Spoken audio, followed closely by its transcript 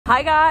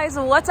Hi guys,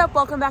 what's up?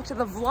 Welcome back to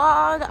the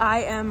vlog.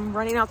 I am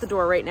running out the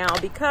door right now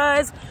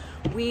because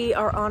we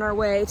are on our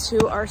way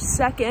to our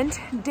second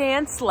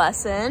dance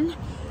lesson.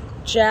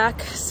 Jack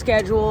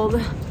scheduled,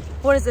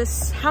 what is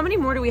this? How many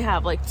more do we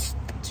have? Like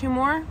two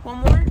more? One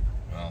more?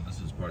 Well,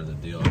 this is part of the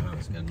deal. I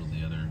haven't scheduled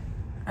the other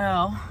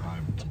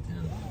 5 to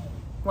 10.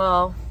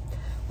 Well,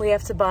 we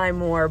have to buy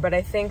more, but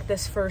I think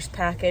this first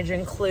package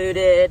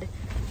included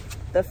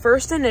the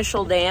first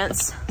initial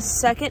dance,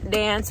 second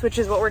dance, which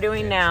is what we're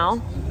doing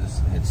now.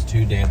 It's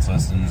 2 dance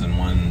lessons and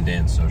 1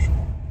 dance social.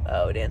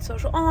 Oh, dance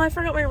social. Oh, I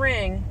forgot my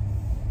ring.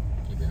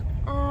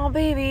 Oh,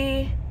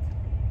 baby.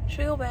 Should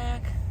we go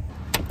back?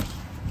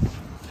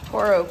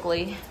 Poor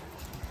Oakley.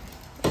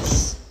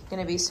 It's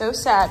gonna be so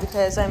sad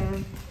because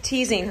I'm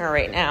teasing her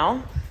right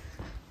now,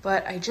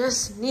 but I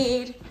just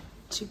need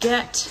to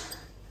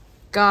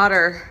got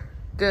her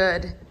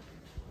good.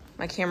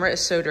 My camera is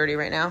so dirty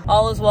right now.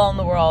 All is well in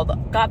the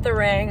world. Got the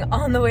ring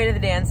on the way to the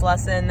dance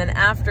lesson. Then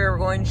after, we're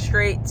going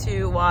straight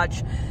to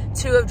watch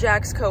 2 of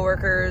Jack's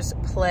coworkers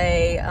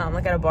play,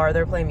 like at a bar,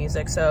 they're playing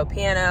music. So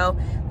piano,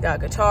 we got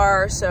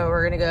guitar, so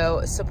we're gonna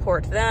go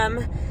support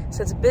them.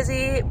 So it's a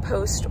busy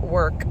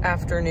post-work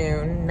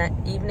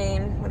afternoon,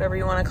 evening, whatever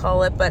you wanna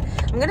call it. But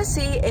I'm gonna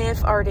see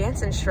if our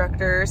dance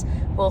instructors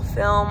will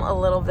film a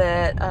little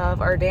bit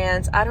of our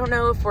dance. I don't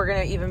know if we're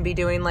gonna even be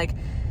doing like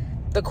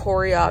the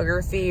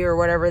choreography or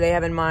whatever they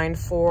have in mind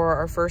for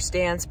our first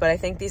dance, but I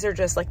think these are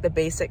just like the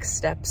basic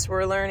steps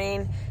we're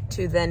learning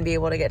to then be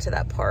able to get to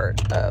that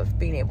part of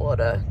being able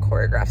to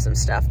choreograph some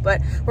stuff. But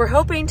we're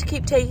hoping to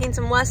keep taking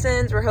some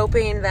lessons. We're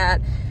hoping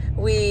that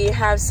we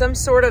have some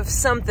sort of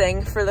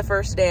something for the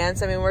first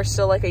dance. I mean, we're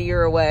still like a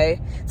year away.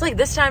 It's like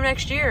this time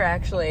next year,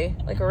 actually,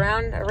 like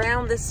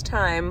around this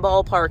time,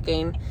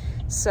 ballparking.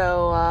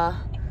 So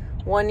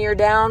 1 year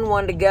down,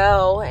 1 to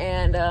go,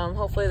 and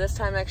hopefully this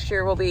time next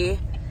year we'll be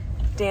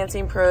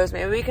dancing pros.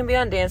 Maybe we can be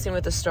on Dancing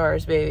with the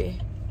Stars,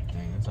 baby.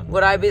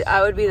 Dang,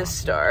 I would be the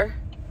star.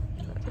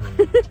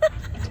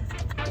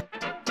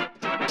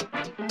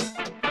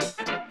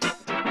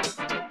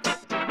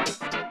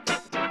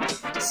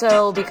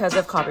 So because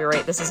of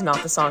copyright, this is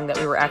not the song that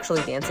we were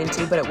actually dancing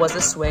to, but it was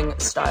a swing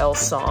style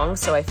song.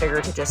 So I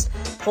figured to just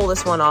pull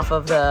this one off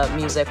of the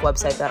music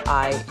website that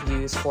I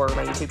use for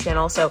my YouTube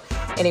channel. So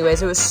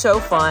anyways, it was so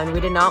fun. We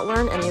did not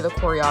learn any of the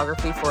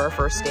choreography for our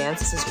first dance.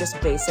 This is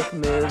just basic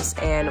moves.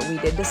 And we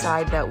did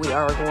decide that we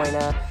are going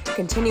to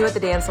continue with the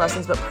dance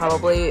lessons, but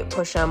probably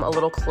push them a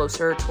little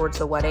closer towards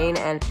the wedding.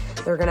 And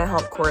they're gonna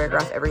help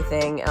choreograph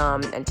everything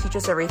and teach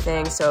us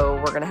everything. So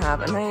we're gonna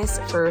have a nice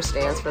first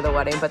dance for the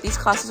wedding. But these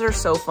classes are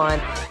so fun,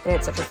 and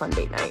it's such a fun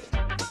date night.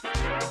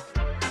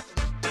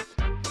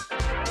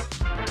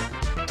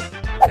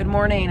 Good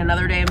morning,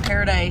 another day in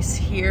paradise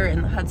here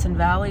in the Hudson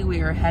Valley.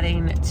 We are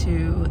heading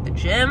to the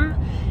gym.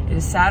 It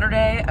is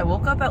Saturday. I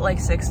woke up at like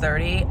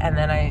 6:30 and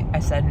then I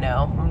said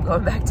no, I'm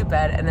going back to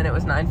bed, and then it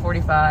was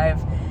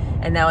 9:45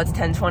 and now it's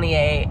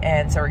 10:28,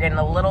 and so we're getting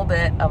a little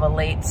bit of a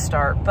late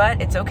start,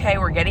 but it's okay.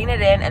 We're getting it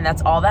in, and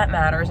that's all that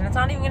matters. And it's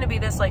not even gonna be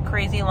this like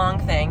crazy long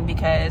thing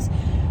because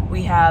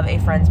we have a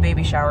friend's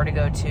baby shower to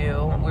go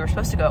to. We were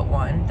supposed to go at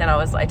 1. Then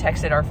I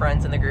texted our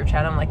friends in the group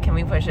chat. I'm like, can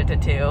we push it to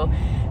 2?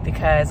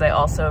 Because I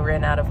also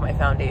ran out of my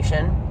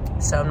foundation.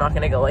 So I'm not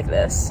gonna go like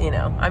this, you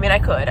know. I mean, I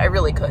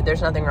really could.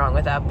 There's nothing wrong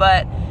with that,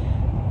 but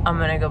I'm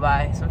gonna go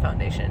buy some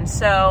foundation.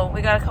 So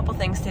we got a couple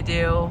things to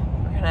do.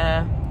 We're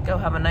gonna go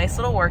have a nice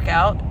little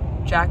workout.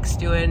 Jack's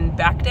doing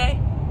back day.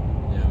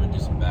 Yeah, I'm gonna do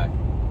some back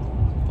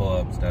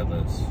pull-ups,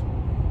 deadlifts,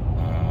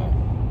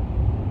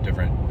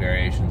 different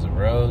variations of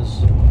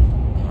rows.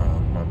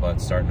 My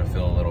butt's starting to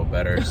feel a little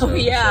better. So oh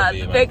yeah,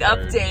 the big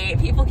update.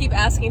 People keep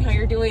asking how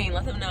you're doing.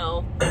 Let them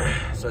know.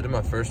 So I did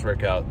my first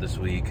workout this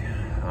week.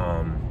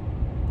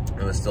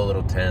 It was still a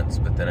little tense,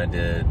 but then I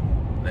did,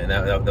 and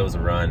that was a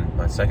run.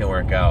 My second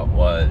workout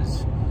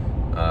was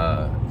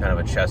kind of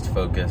a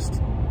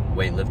chest-focused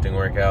weightlifting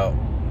workout.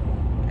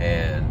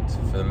 And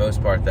for the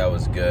most part, that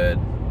was good.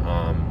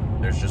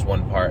 There's just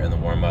one part in the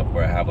warm-up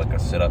where I have like a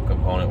sit-up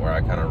component where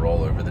I kind of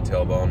roll over the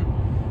tailbone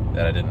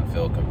that I didn't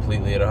feel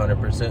completely at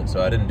 100%,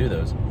 so I didn't do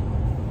those.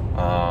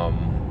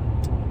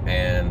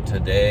 And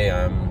today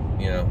I'm,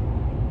 you know,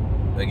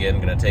 again,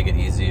 gonna take it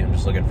easy. I'm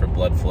just looking for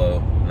blood flow,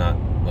 not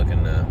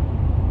looking to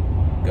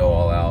go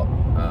all out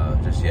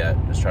just yet.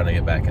 Just trying to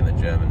get back in the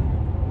gym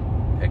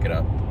and pick it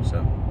up,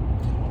 so.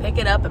 Pick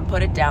it up and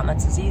put it down.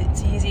 That's as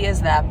easy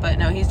as that. But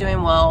no, he's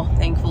doing well.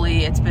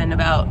 Thankfully, it's been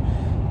about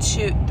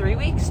 3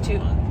 weeks?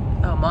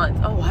 A month.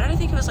 Oh, why did I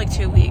think it was like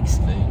 2 weeks?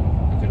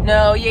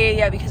 No,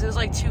 yeah, because it was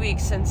like 2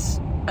 weeks since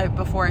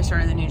before I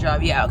started the new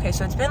job. Yeah, okay,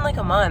 so it's been like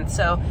a month.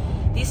 So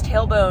these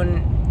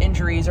tailbone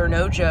injuries are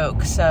no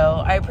joke.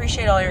 So I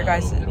appreciate all your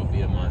guys. It'll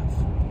be a month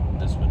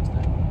this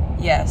Wednesday.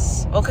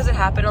 Yes. Well, because it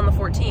happened on the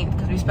 14th,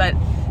 because we spent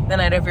the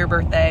night of your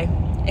birthday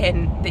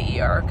in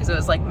the ER because it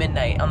was like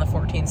midnight on the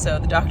 14th. So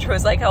the doctor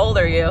was like, how old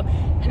are you?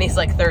 And he's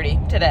like 30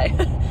 today.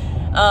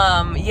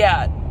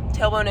 Yeah,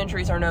 tailbone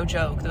injuries are no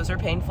joke. Those are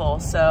painful.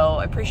 So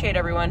I appreciate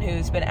everyone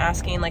who's been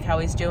asking like how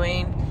he's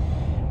doing.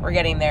 We're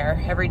getting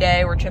there. Every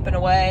day we're chipping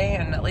away,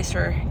 and at least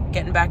we're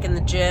getting back in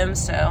the gym,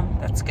 so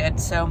that's good.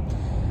 So,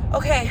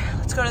 okay,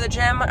 let's go to the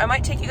gym. I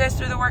might take you guys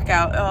through the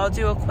workout. I'll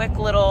do a quick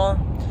little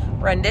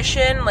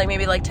rendition, like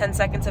maybe like 10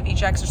 seconds of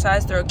each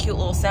exercise, throw a cute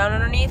little sound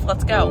underneath.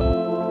 Let's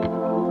go.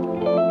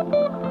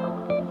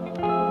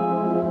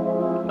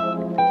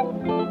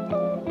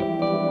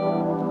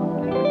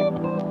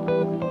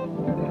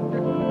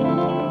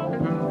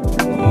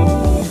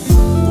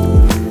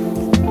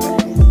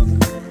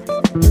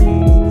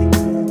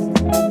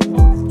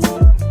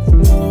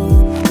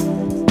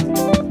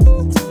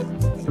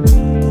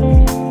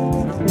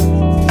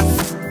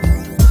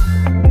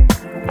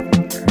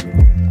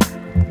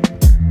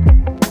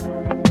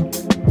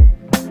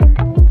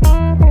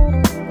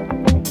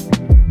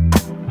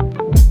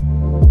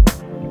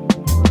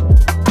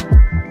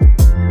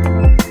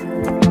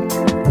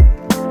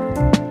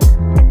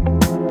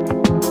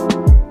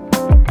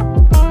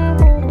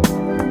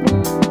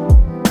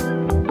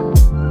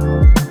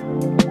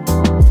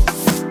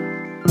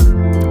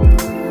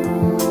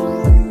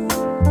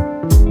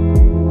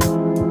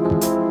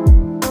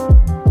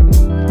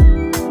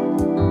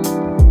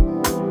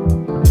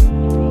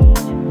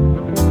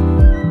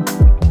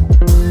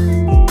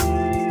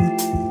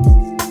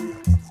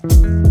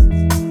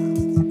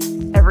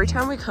 Every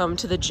time we come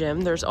to the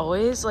gym, there's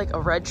always like a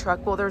red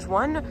truck. Well, there's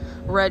one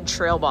red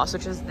Trail Boss,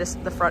 which is this,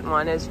 the front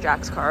one is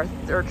Jack's car,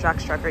 or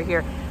Jack's truck right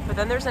here. But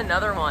then there's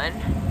another one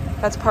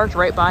that's parked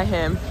right by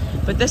him.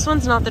 But this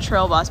one's not the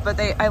Trail Boss, but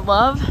I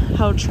love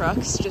how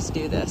trucks just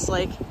do this.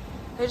 Like,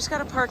 they just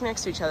gotta park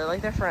next to each other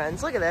like they're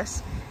friends. Look at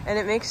this. And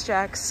it makes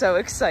Jack so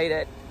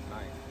excited.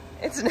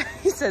 Nice.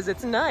 He says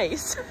it's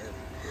nice.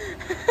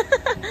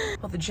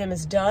 Well, the gym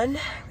is done.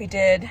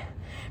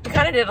 We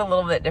kind of did a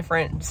little bit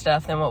different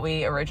stuff than what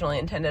we originally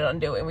intended on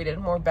doing. We did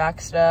more back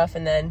stuff,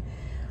 and then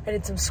I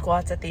did some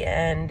squats at the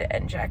end,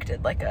 and Jack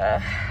did like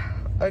a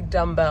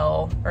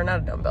dumbbell, or not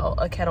a dumbbell,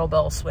 a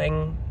kettlebell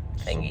swing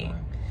thingy.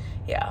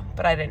 Yeah,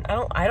 but I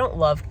don't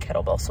love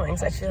kettlebell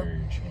swings. I feel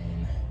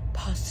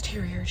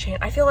posterior chain.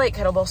 I feel like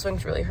kettlebell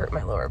swings really hurt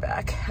my lower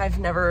back. I've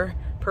never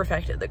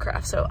perfected the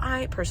craft, so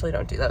I personally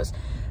don't do those.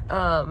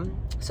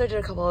 So I did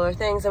a couple other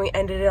things, and we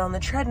ended it on the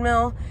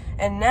treadmill,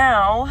 and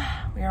now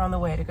we are on the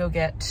way to go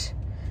get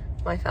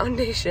my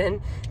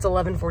foundation. It's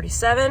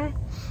 11:47.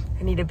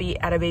 I need to be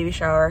at a baby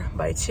shower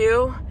by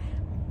 2,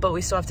 but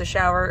we still have to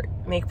shower,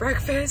 make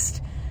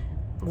breakfast,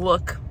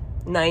 look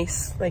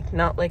nice, like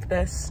not like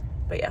this.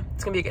 But yeah,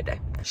 it's gonna be a good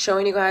day.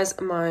 Showing you guys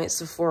my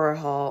Sephora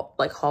haul.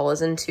 Like, haul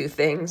is in 2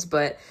 things,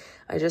 but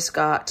I just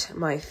got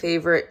my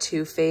favorite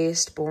Too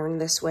Faced Born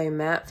This Way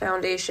matte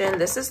foundation.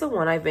 This is the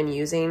one I've been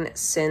using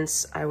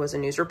since I was a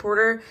news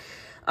reporter.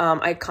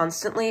 I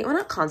constantly, well,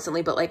 not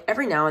constantly, but like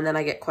every now and then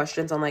I get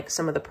questions on like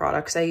some of the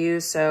products I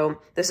use. So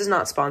this is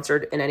not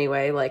sponsored in any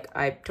way. Like,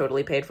 I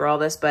totally paid for all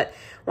this, but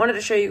wanted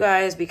to show you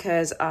guys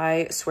because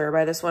I swear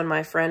by this one.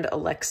 My friend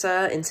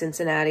Alexa in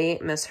Cincinnati,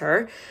 miss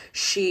her,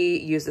 she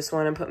used this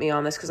one and put me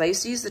on this because I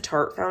used to use the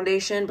Tarte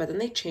foundation, but then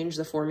they changed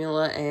the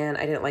formula and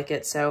I didn't like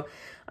it. So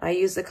I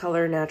use the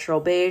color Natural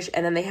Beige,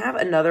 and then they have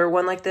another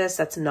one like this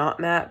that's not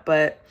matte,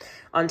 but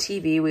on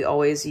TV we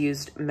always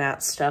used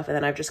matte stuff, and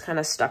then I've just kind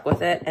of stuck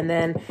with it. And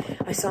then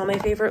I saw my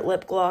favorite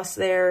lip gloss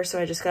there, so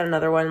I just got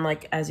another one.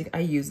 Like, I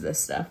use this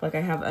stuff. Like, I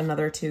have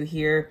another 2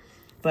 here,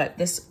 but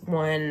this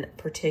one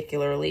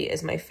particularly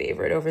is my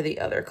favorite over the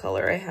other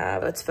color I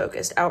have. It's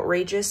focused.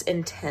 Outrageous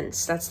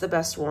Intense. That's the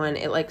best one.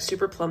 It like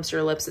super plumps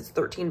your lips. It's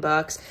 13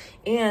 bucks.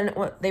 And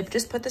they've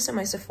just put this in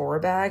my Sephora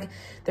bag.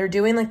 They're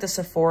doing like the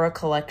Sephora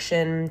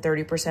collection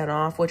 30%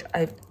 off, which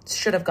I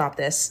should have got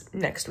this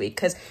next week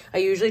because I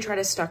usually try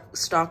to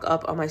stock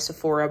up on my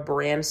Sephora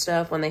brand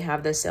stuff when they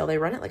have this sale. They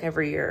run it like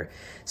every year.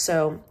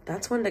 So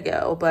that's one to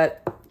go.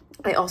 But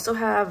I also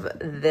have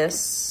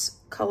this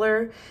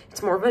color.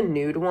 It's more of a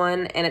nude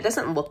one, and it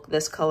doesn't look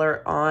this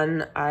color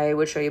on. I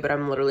would show you, but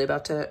I'm literally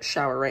about to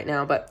shower right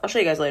now, but I'll show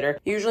you guys later.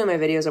 Usually my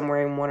videos I'm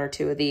wearing 1 or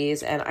 2 of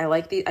these, and I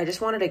like these. I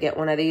just wanted to get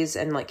one of these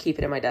and like keep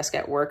it in my desk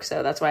at work,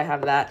 so that's why I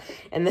have that.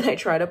 And then I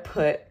try to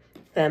put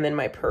them in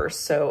my purse,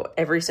 so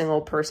every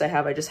single purse I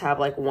have, I just have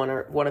like one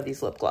of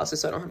these lip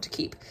glosses, so I don't have to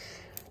keep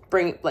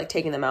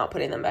taking them out,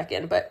 putting them back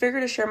in. But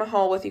figured to share my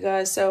haul with you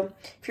guys. So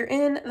if you're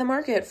in the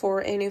market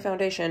for a new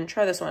foundation,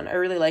 try this one. I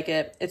really like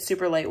it. It's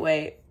super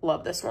lightweight.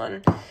 Love this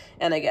one.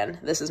 And again,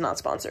 this is not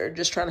sponsored.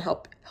 Just trying to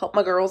help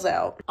my girls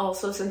out.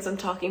 Also, since I'm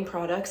talking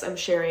products, I'm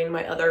sharing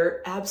my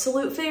other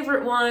absolute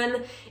favorite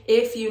one.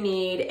 If you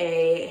need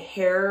a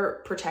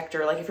hair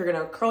protector, like if you're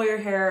gonna curl your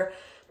hair,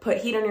 put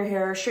heat on your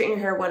hair, straighten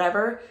your hair,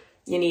 whatever,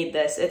 you need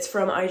this. It's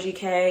from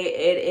IGK.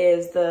 It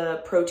is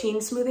the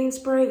protein smoothing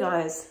spray,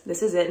 guys.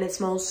 This is it, and it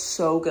smells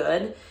so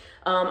good.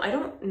 I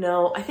don't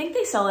know. I think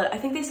they sell it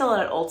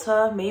at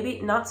Ulta, maybe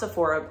not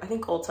Sephora. I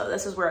think Ulta.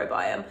 This is where I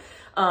buy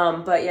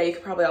them. But yeah, you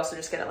could probably also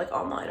just get it like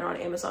online or on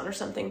Amazon or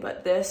something.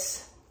 But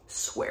this,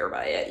 swear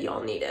by it.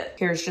 Y'all need it.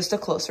 Here's just a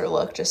closer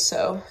look, just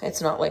so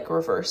it's not like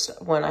reversed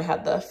when I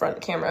had the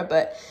front camera,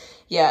 but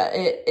yeah,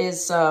 it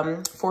is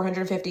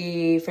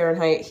 450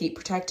 Fahrenheit heat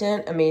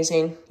protectant.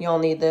 Amazing. Y'all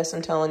need this,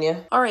 I'm telling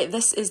you. All right,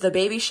 this is the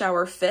baby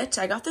shower fit.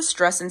 I got this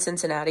dress in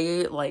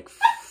Cincinnati like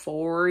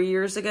 4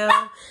 years ago.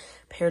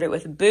 Paired it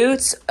with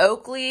boots.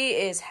 Oakley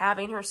is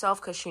having herself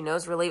because she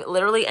knows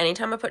literally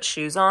anytime I put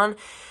shoes on,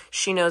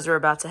 she knows we're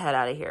about to head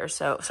out of here.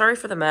 So sorry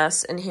for the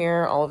mess in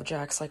here. All of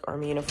Jack's like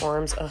army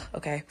uniforms. Ugh,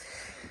 okay.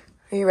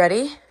 Are you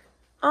ready?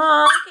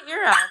 Oh, look at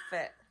your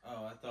outfit.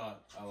 Oh, I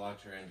thought I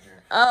locked her in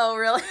here. Oh,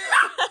 really?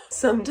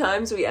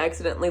 Sometimes we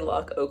accidentally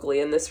lock Oakley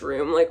in this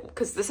room, like,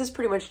 because this is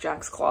pretty much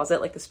Jack's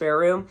closet, like the spare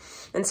room.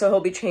 And so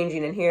he'll be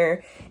changing in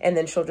here, and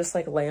then she'll just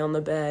like lay on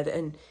the bed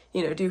and,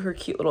 you know, do her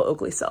cute little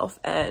Oakley self,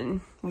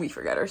 and we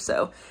forget her.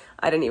 So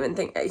I didn't even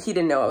think, he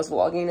didn't know I was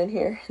vlogging in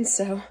here. And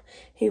so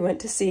he went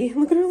to see,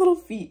 look at her little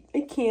feet.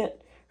 I can't,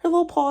 her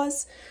little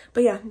paws.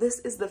 But yeah, this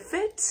is the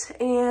fit,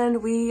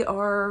 and we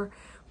are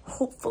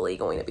hopefully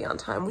going to be on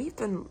time. We've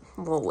been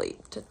a little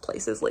late to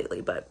places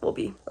lately, but we'll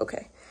be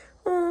okay.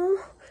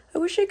 I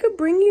wish I could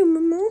bring you,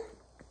 Momo.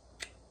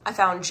 I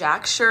found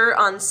Jack's shirt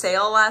on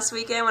sale last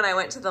weekend when I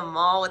went to the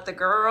mall with the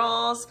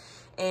girls.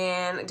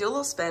 And do a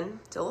little spin.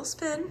 Do a little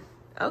spin.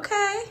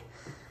 Okay.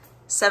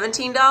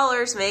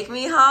 $17. Make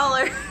me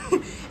holler.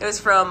 It was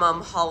from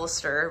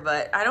Hollister,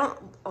 but I don't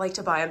like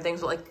to buy them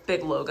things with like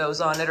big logos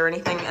on it or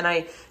anything. And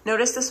I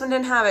noticed this one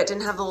didn't have it.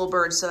 Didn't have the little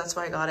birds, so that's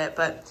why I got it.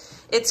 But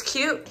it's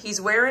cute.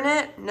 He's wearing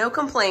it. No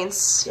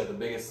complaints. Got the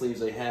biggest sleeves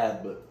they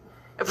had, but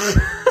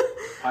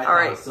all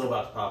right, still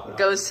about to pop it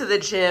goes to the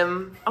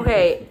gym.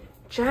 Okay,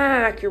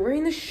 Jack, you're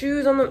wearing the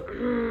shoes on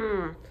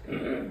the...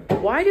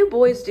 Why do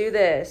boys do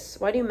this?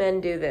 Why do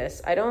men do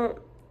this? I don't...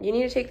 You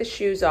need to take the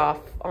shoes off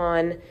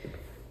on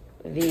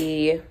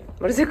the...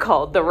 What is it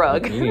called? The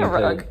rug. You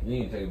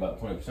need to take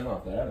about 20%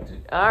 off that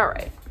attitude. All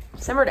right.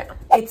 Simmer down.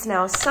 It's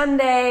now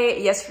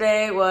Sunday.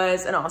 Yesterday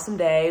was an awesome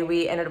day.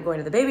 We ended up going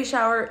to the baby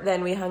shower.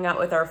 Then we hung out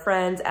with our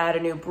friends at a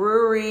new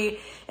brewery.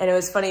 And it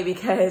was funny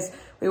because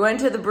we went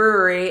to the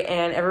brewery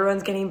and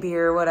everyone's getting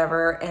beer,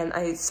 whatever. And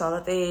I saw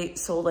that they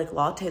sold like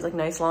lattes, like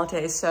nice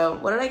lattes. So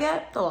what did I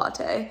get? The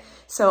latte.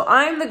 So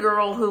I'm the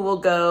girl who will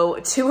go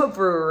to a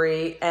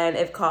brewery, and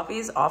if coffee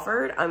is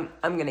offered, I'm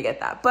gonna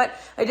get that. But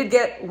I did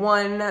get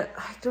one, I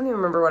don't even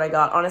remember what I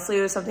got. Honestly,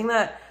 it was something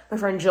that my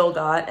friend Jill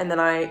got, and then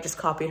I just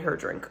copied her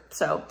drink.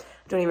 So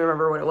I don't even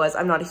remember what it was.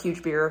 I'm not a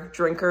huge beer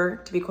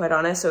drinker, to be quite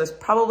honest. So it was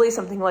probably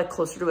something like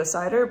closer to a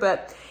cider.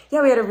 But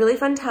yeah, we had a really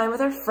fun time with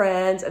our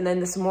friends. And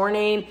then this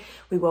morning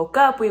we woke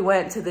up, we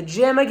went to the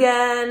gym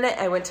again.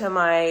 I went to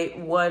my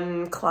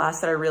one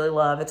class that I really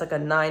love. It's like a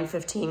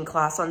 9:15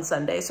 class on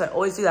Sunday. So I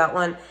always do that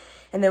one.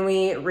 And then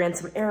we ran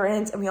some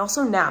errands, and we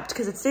also napped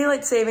because it's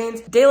daylight savings.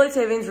 Daylight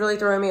savings really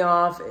throwing me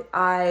off.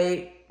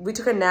 We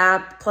took a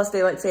nap plus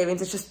daylight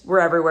savings. It's just, we're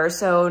everywhere.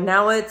 So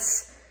now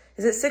is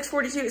it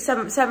 6:42?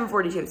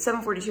 7:42. It's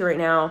 7:42 right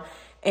now.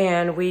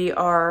 And we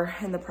are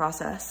in the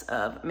process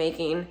of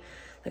making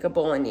like a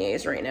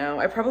bolognese right now.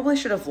 I probably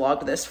should have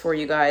vlogged this for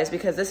you guys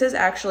because this is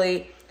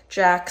actually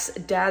Jack's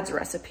dad's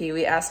recipe.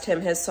 We asked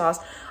him his sauce.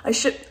 I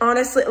should,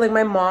 honestly, like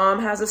my mom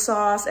has a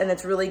sauce and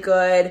it's really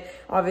good.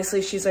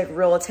 Obviously she's like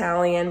real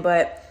Italian,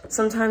 but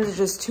sometimes it's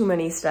just too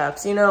many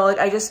steps, you know? Like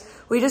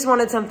we just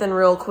wanted something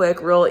real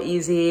quick, real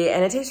easy,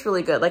 and it tastes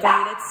really good. Like,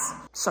 I mean,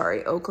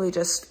 sorry, Oakley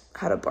just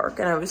had a bark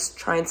and I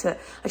try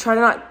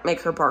to not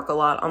make her bark a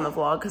lot on the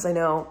vlog because I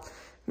know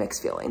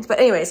mixed feelings. But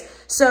anyways,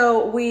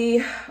 so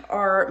we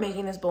are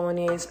making this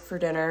bolognese for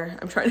dinner.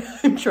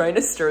 I'm trying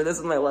to stir this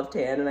with my left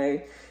hand and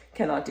I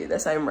cannot do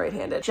this. I am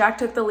right-handed. Jack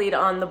took the lead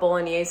on the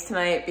bolognese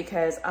tonight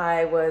because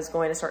I was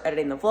going to start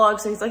editing the vlog.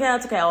 So he's like, yeah,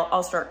 it's okay.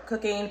 I'll start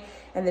cooking.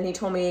 And then he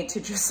told me to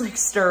just like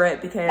stir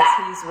it because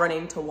he's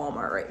running to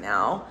Walmart right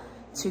now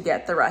to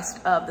get the rest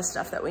of the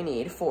stuff that we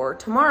need for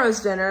tomorrow's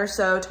dinner.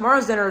 So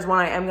tomorrow's dinner is one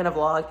I am gonna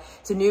vlog.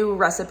 It's a new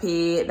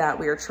recipe that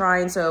we are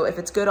trying. So if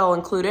it's good, I'll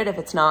include it. If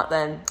it's not,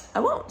 then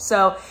I won't.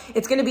 So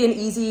it's gonna be an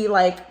easy,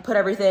 like, put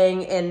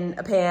everything in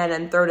a pan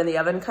and throw it in the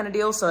oven kind of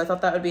deal. So I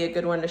thought that would be a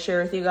good one to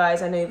share with you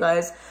guys. I know you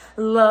guys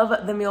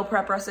love the meal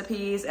prep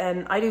recipes,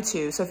 and I do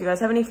too. So if you guys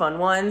have any fun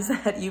ones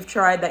that you've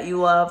tried that you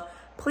love,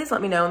 please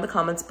let me know in the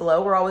comments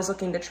below. We're always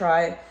looking to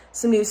try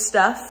some new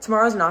stuff.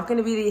 Tomorrow's not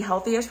gonna be the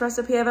healthiest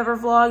recipe I've ever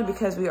vlogged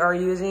because we are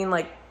using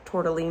like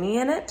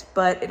tortellini in it,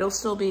 but it'll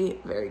still be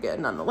very good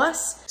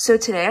nonetheless. So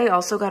today I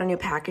also got a new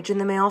package in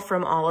the mail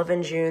from Olive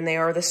and June. They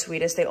are the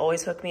sweetest. They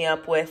always hook me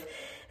up with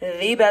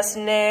the best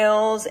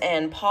nails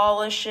and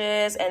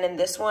polishes. And in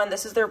this one,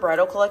 this is their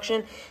bridal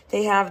collection.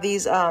 They have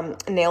these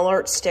nail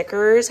art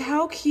stickers.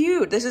 How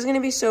cute. This is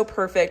gonna be so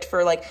perfect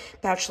for like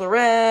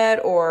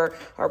bachelorette or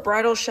our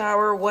bridal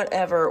shower,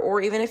 whatever. Or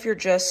even if you're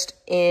just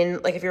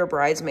if you're a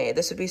bridesmaid,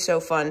 this would be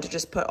so fun to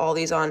just put all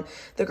these on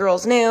the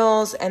girls'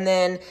 nails. And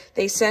then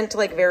they sent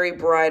like very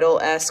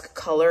bridal-esque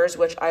colors,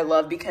 which I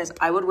love because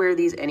I would wear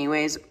these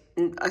anyways.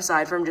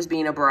 Aside from just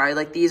being a bride,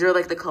 like these are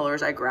like the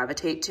colors I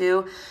gravitate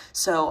to.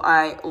 So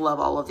I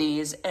love all of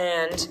these.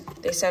 And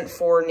they sent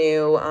 4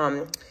 new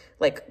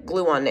like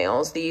glue-on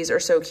nails. These are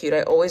so cute.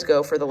 I always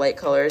go for the light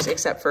colors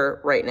except for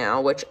right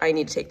now, which I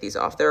need to take these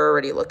off. They're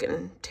already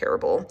looking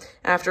terrible.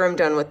 After I'm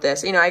done with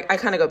this, you know, I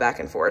kind of go back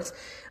and forth.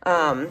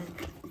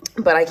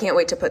 But I can't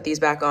wait to put these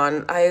back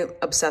on. I'm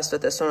obsessed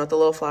with this one with the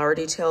little flower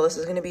detail. This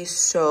is gonna be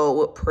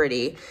so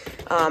pretty.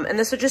 And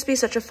this would just be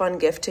such a fun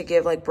gift to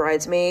give like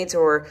bridesmaids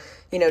or,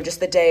 you know, just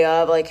the day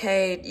of, like,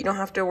 hey, you don't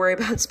have to worry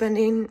about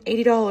spending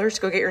 $80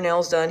 to go get your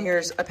nails done.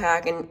 Here's a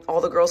pack, and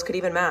all the girls could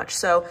even match.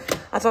 So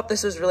I thought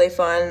this was really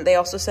fun. They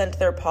also sent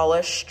their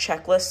polish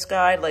checklist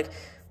guide. Like,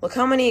 look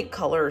how many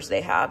colors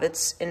they have.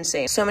 It's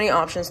insane. So many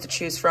options to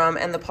choose from,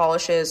 and the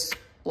polishes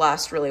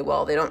last really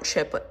well. They don't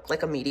chip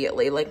like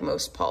immediately like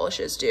most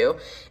polishes do.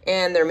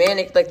 And they're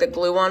like the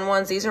glue-on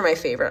ones, these are my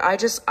favorite.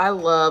 I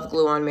love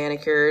glue-on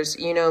manicures.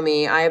 You know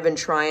me, I have been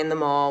trying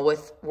them all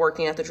with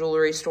working at the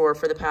jewelry store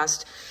for the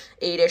past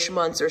 8-ish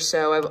months or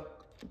so.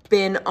 I've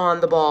been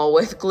on the ball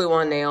with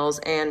glue-on nails,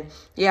 and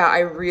yeah, I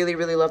really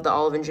love the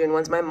Olive & June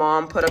ones. My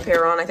mom put a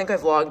pair on, I think I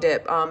vlogged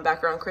it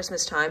back around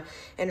Christmas time,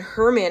 and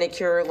her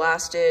manicure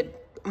lasted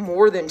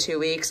more than 2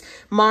 weeks.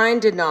 Mine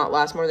did not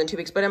last more than 2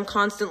 weeks, but I'm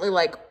constantly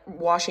like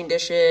washing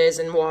dishes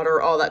and water,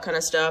 all that kind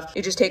of stuff.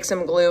 You just take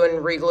some glue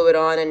and re-glue it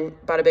on, and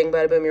bada bing,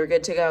 bada boom, you're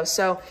good to go.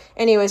 So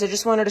anyways, I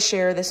just wanted to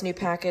share this new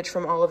package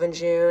from Olive &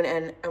 June,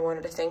 and I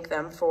wanted to thank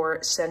them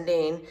for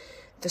sending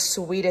the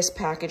sweetest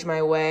package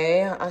my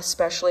way,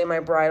 especially my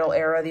bridal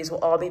era. These will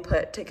all be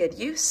put to good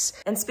use.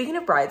 And speaking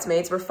of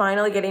bridesmaids, we're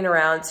finally getting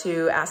around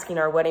to asking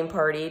our wedding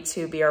party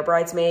to be our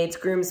bridesmaids,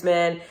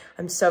 groomsmen.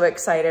 I'm so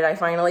excited. I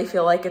finally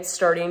feel like it's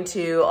starting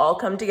to all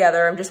come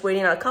together. I'm just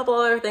waiting on a couple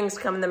other things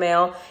to come in the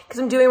mail because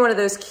I'm doing one of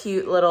those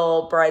cute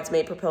little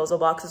bridesmaid proposal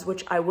boxes,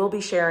 which I will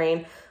be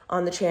sharing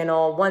on the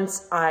channel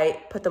once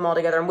I put them all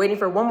together. I'm waiting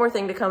for one more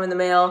thing to come in the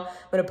mail.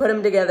 I'm gonna put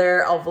them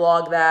together, I'll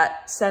vlog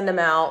that, send them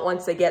out.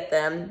 Once I get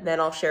them, then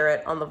I'll share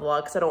it on the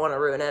vlog because I don't wanna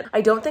ruin it. I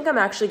don't think I'm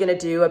actually gonna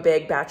do a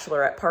big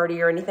bachelorette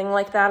party or anything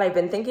like that. I've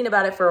been thinking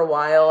about it for a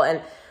while,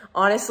 and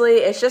honestly,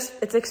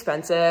 it's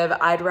expensive.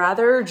 I'd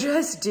rather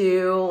just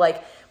do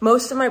like,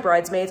 most of my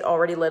bridesmaids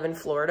already live in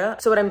Florida.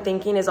 So what I'm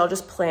thinking is I'll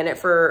just plan it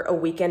for a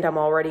weekend. I'm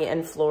already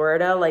in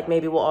Florida. Like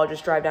maybe we'll all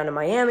just drive down to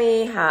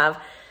Miami,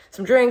 have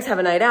some drinks, have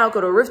a night out,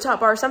 go to a rooftop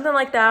bar, something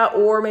like that.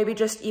 Or maybe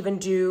just even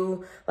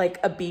do like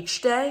a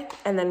beach day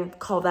and then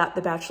call that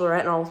the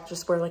bachelorette, and I'll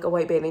just wear like a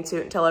white bathing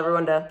suit and tell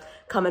everyone to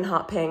come in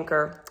hot pink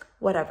or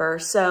whatever.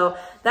 So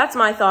that's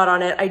my thought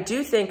on it. I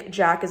do think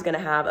Jack is gonna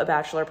have a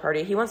bachelor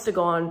party. He wants to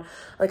go on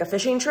like a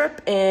fishing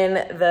trip in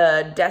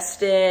the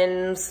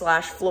Destin /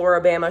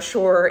 Floribama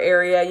shore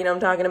area, you know what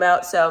I'm talking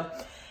about? So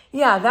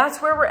yeah, that's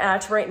where we're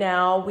at right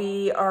now.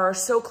 We are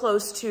so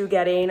close to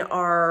getting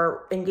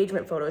our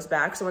engagement photos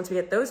back. So once we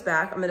get those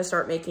back, I'm gonna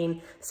start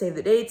making save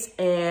the dates,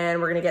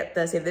 and we're gonna get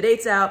the save the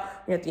dates out,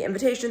 we're gonna get the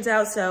invitations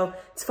out. So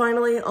it's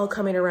finally all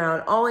coming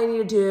around. All I need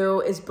to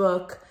do is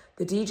book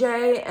the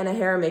DJ and a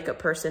hair and makeup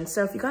person.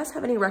 So if you guys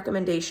have any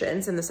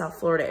recommendations in the South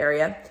Florida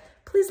area,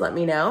 please let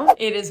me know.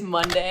 It is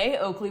Monday.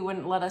 Oakley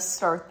wouldn't let us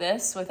start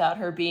this without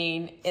her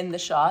being in the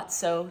shot.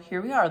 So here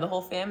we are, the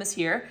whole fam is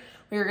here.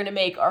 We are gonna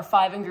make our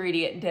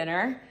 5-ingredient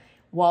dinner.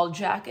 While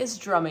Jack is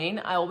drumming,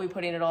 I will be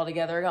putting it all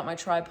together. I got my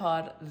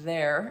tripod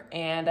there,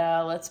 and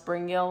let's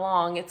bring you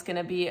along. It's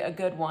gonna be a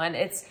good one.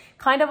 It's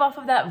kind of off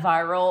of that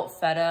viral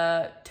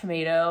feta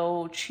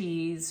tomato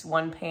cheese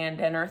one-pan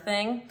dinner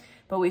thing,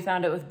 but we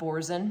found it with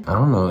Boursin. I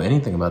don't know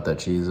anything about that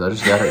cheese. I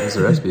just got it because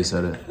the recipe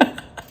said it.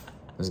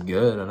 It's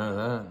good, I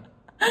know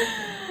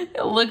that.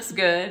 It looks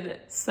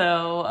good.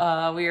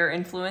 So we are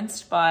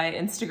influenced by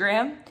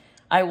Instagram.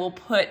 I will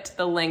put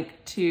the link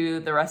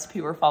to the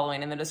recipe we're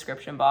following in the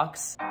description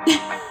box.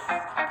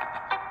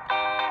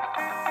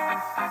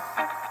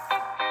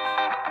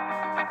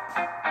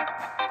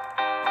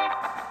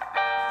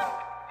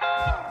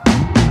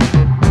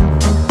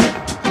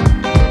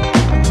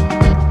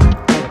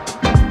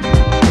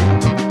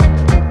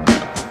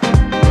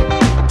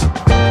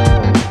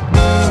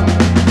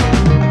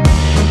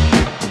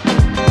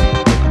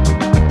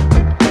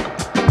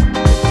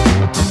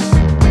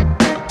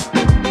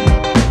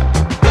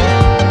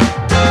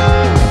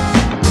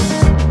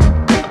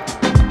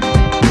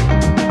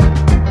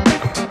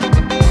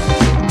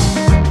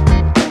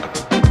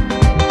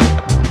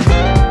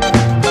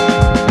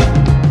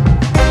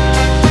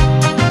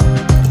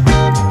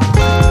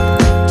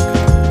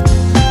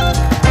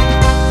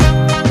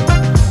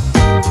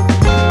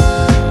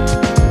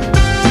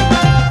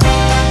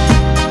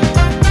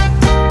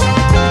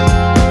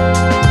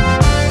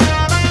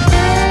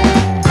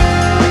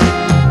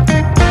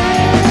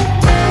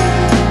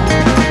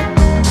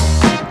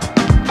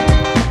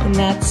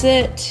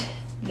 It.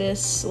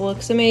 This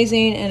looks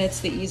amazing, and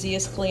it's the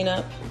easiest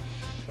cleanup.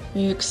 Are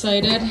you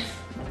excited?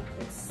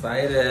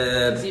 Excited.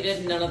 Because you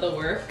did none of the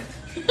work.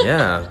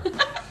 Yeah.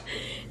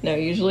 No,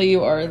 usually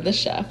you are the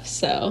chef,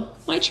 so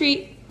my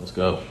treat. Let's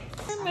go.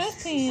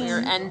 We're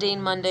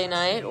ending Monday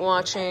night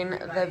watching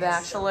The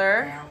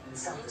Bachelor.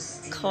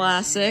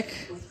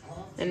 Classic.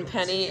 And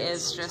Penny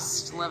is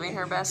just living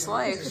her best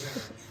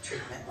life.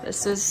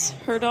 This is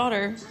her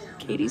daughter.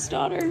 Katie's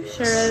daughter.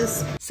 Sure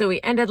is. So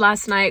we ended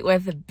last night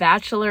with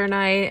bachelor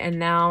night, and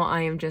now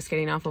I am just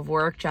getting off of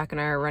work. Jack and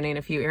I are running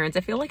a few errands.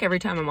 I feel like every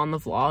time I'm on the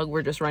vlog,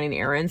 we're just running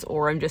errands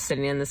or I'm just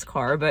sitting in this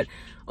car, but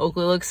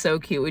Oakley looks so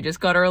cute. We just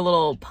got her a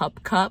little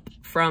pup cup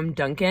from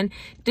Dunkin'.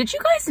 Did you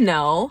guys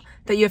know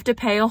that you have to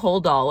pay a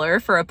whole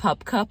 $1 for a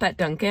pup cup at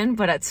Dunkin',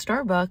 but at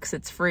Starbucks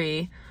it's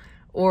free?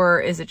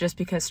 Or is it just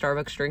because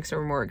Starbucks drinks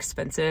are more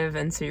expensive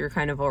and so you're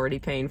kind of already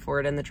paying for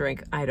it in the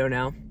drink? I don't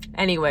know.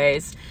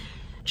 Anyways,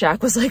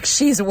 Jack was like,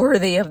 she's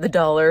worthy of the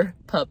 $1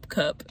 pup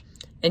cup.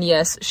 And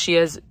yes, she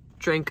has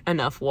drank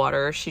enough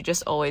water. She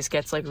just always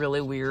gets like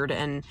really weird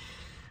and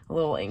a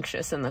little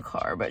anxious in the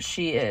car, but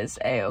she is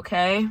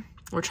a-okay.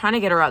 We're trying to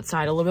get her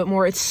outside a little bit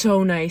more. It's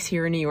so nice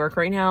here in New York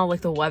right now.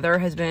 Like the weather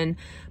has been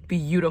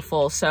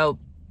beautiful. So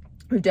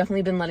we've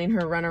definitely been letting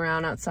her run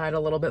around outside a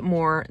little bit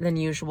more than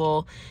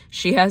usual.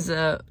 She has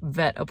a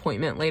vet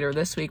appointment later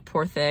this week.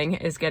 Poor thing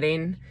is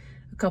getting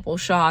a couple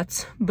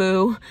shots.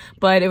 Boo.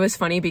 But it was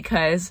funny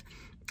because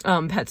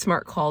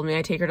PetSmart called me.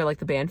 I take her to like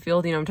the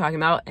Banfield, you know what I'm talking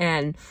about,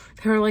 and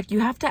they were like, you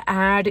have to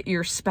add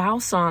your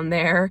spouse on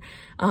there.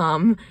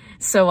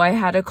 So I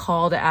had a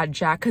call to add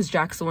Jack because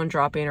Jack's the one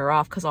dropping her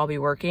off because I'll be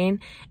working.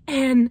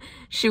 And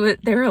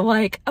they were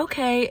like,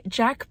 okay,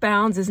 Jack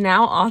Bounds is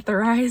now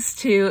authorized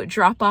to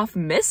drop off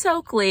Miss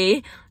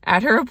Oakley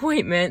at her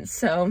appointment.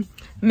 So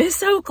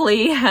Miss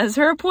Oakley has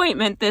her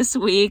appointment this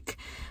week.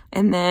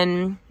 And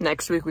then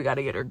next week we got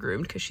to get her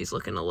groomed because she's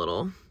looking a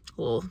little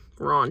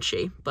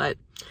raunchy, but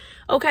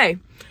okay.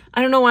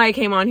 I don't know why I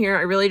came on here.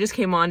 I really just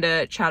came on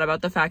to chat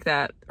about the fact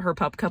that her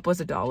pup cup was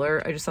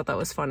 $1. I just thought that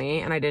was funny,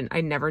 and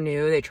I never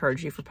knew they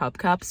charged you for pup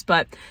cups.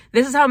 But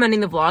this is how I'm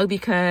ending the vlog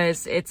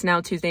because it's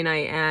now Tuesday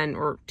night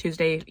or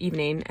Tuesday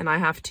evening, and I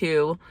have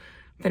to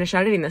finish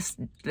editing this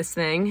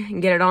thing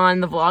and get it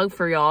on the vlog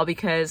for y'all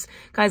because,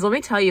 guys, let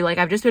me tell you, like,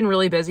 I've just been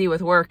really busy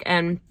with work,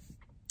 and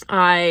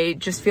I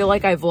just feel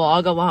like I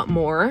vlog a lot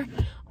more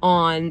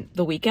on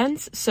the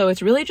weekends, so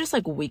it's really just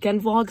like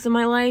weekend vlogs in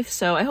my life.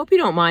 So I hope you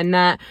don't mind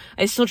that.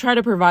 I still try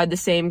to provide the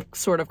same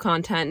sort of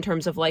content in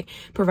terms of like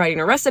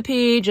providing a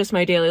recipe, just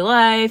my daily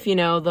life, you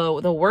know,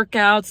 the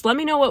workouts. Let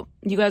me know what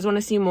you guys want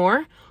to see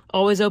more.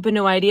 Always open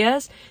to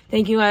ideas.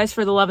 Thank you guys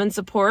for the love and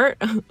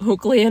support.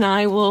 Oakley and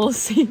I will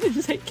see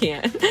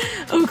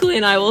Oakley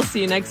and I will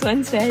see you next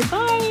Wednesday.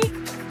 Bye.